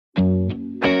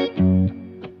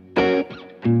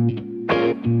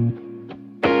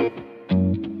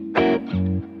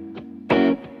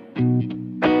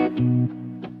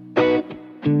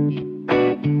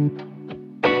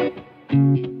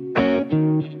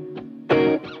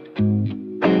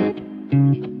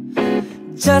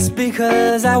Just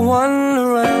because I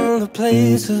wander around the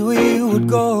places we would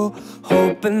go,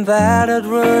 hoping that I'd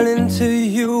run into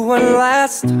you one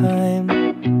last time.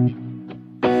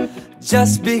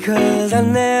 Just because I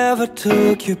never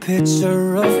took your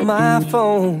picture of my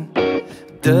phone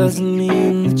doesn't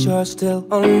mean that you're still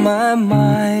on my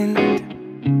mind.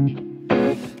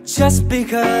 Just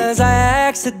because I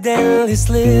accidentally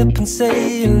slip and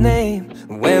say your name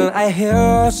when I hear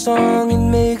a song, it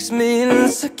makes me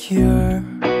insecure.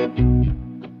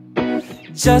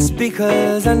 Just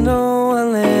because I know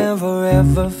I'll never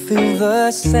ever feel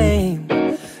the same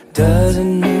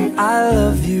doesn't mean I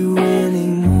love you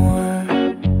anymore.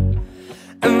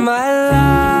 Am I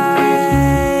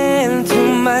lying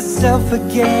to myself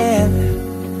again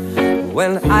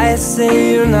when I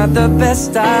say you're not the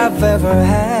best I've ever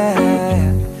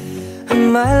had?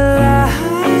 Am I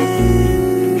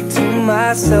lying to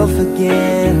myself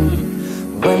again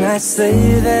when I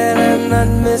say that I'm not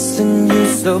missing you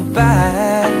so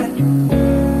bad?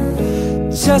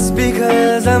 Just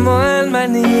because I'm on my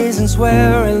knees and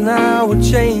swearing I would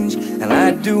change, and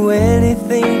I'd do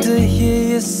anything to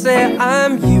hear you say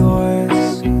I'm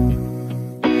yours.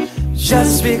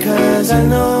 Just because I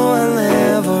know I'll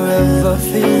never ever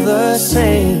feel the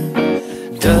same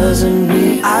doesn't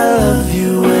mean I love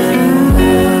you anymore.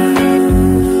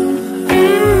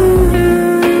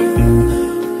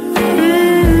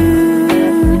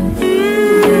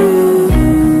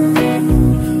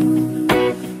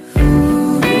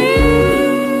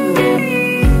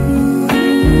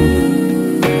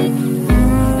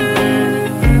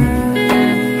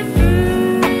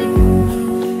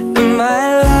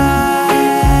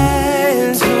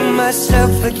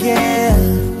 Again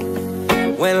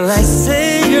when I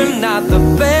say you're not the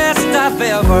best I've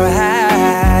ever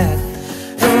had?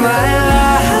 Am I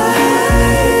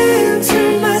lying to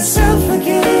myself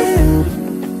again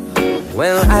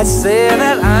when I say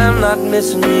that I'm not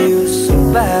missing you so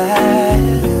bad?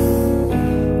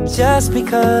 Just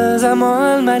because I'm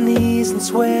on my knees and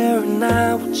swearing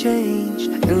I will change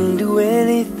and do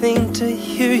anything to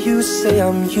hear you say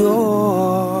I'm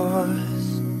yours.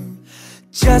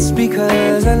 Just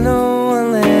because I know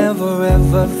I'll never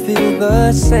ever feel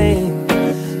the same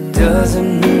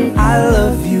doesn't mean I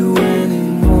love you